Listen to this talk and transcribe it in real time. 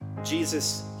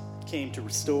Jesus came to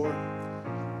restore.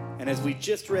 And as we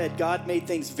just read, God made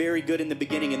things very good in the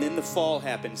beginning, and then the fall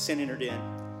happened, sin entered in.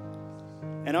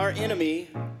 And our enemy,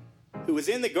 who was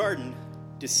in the garden,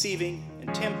 deceiving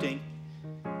and tempting,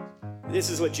 this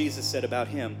is what Jesus said about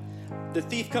him. The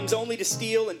thief comes only to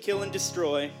steal and kill and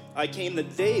destroy. I came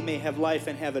that they may have life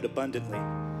and have it abundantly.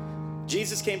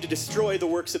 Jesus came to destroy the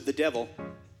works of the devil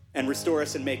and restore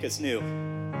us and make us new.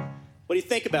 What do you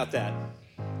think about that?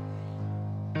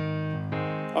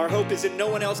 Our hope is in no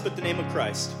one else but the name of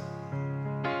Christ.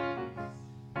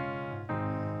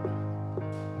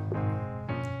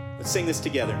 Let's sing this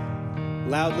together.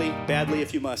 Loudly, badly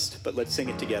if you must, but let's sing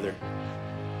it together.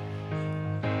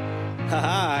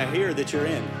 Ha-ha, I hear that you're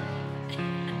in.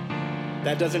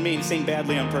 That doesn't mean sing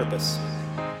badly on purpose.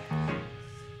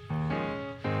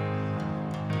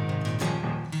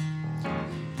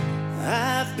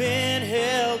 I've been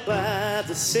held by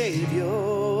the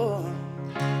Savior.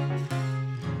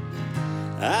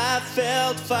 I've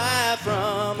felt fire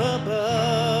from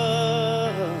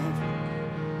above.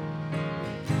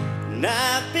 And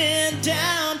I've been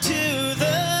down to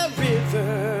the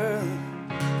river.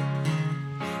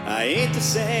 I ain't the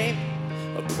same,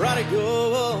 a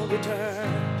prodigal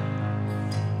returned.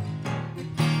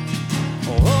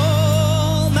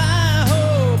 All my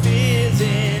hope is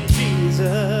in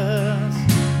Jesus.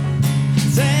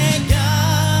 Thank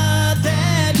God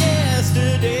that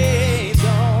yesterday's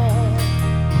gone.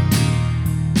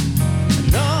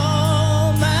 And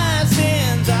all my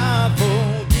sins are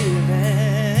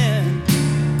forgiven.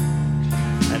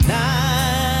 And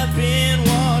I've been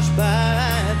washed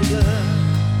by the blood.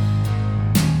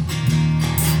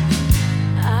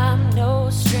 I'm no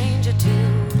stranger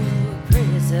to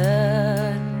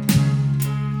prison.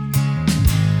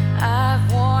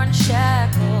 I've worn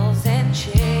shackles and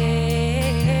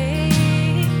chains,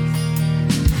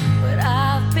 but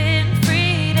I've been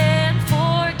freed and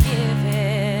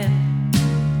forgiven.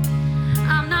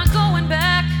 I'm not going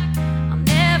back, I'll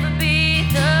never be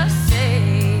the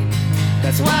same.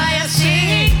 That's why I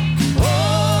sing.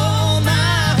 All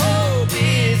my hope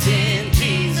is in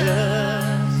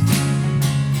Jesus.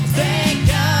 Thank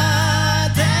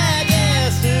God that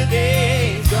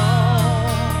yesterday's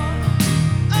gone.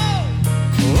 Oh,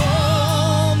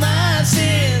 all my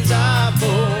sins are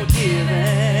forgiven,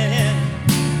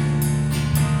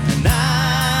 and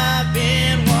I've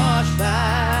been washed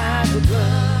by the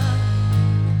blood.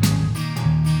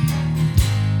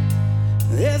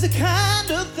 There's a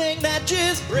kind of thing that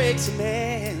just breaks a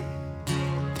man,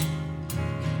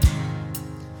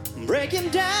 break him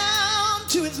down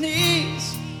to his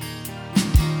knees.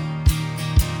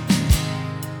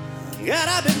 God,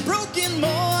 I've been broken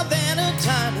more than a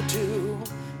time or two.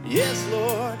 Yes,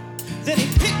 Lord. Then he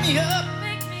picked me up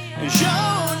and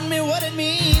showed me what it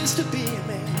means to be a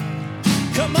man.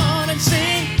 Come on and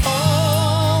sing.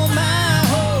 All my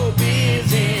hope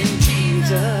is in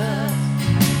Jesus.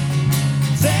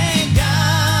 Thank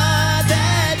God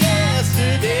that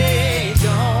yesterday's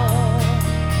gone.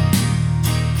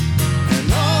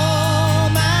 And all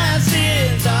my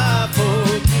sins are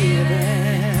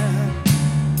forgiven.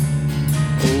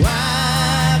 Oh,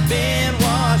 I've been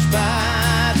washed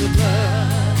by the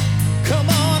blood. Come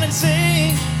on and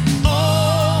sing.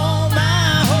 All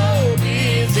my hope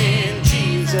is in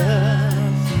Jesus.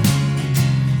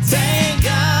 Thank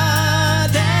God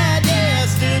that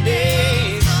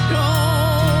yesterday's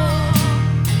gone.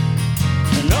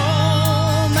 And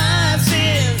all my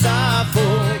sins are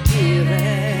forgiven.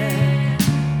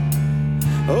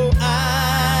 Oh,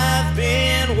 I've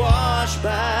been washed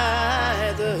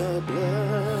by the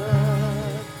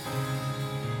blood.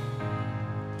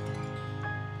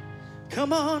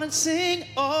 Come on and sing.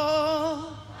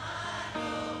 Oh,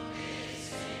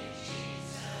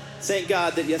 thank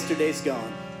God that yesterday's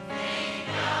gone.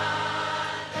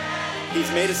 He's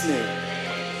made us new.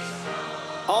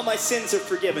 All my sins are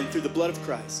forgiven through the blood of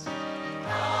Christ.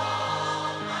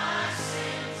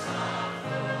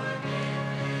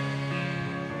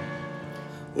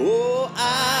 Oh,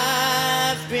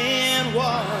 I've been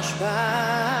washed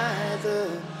by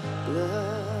the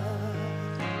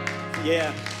blood.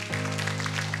 Yeah.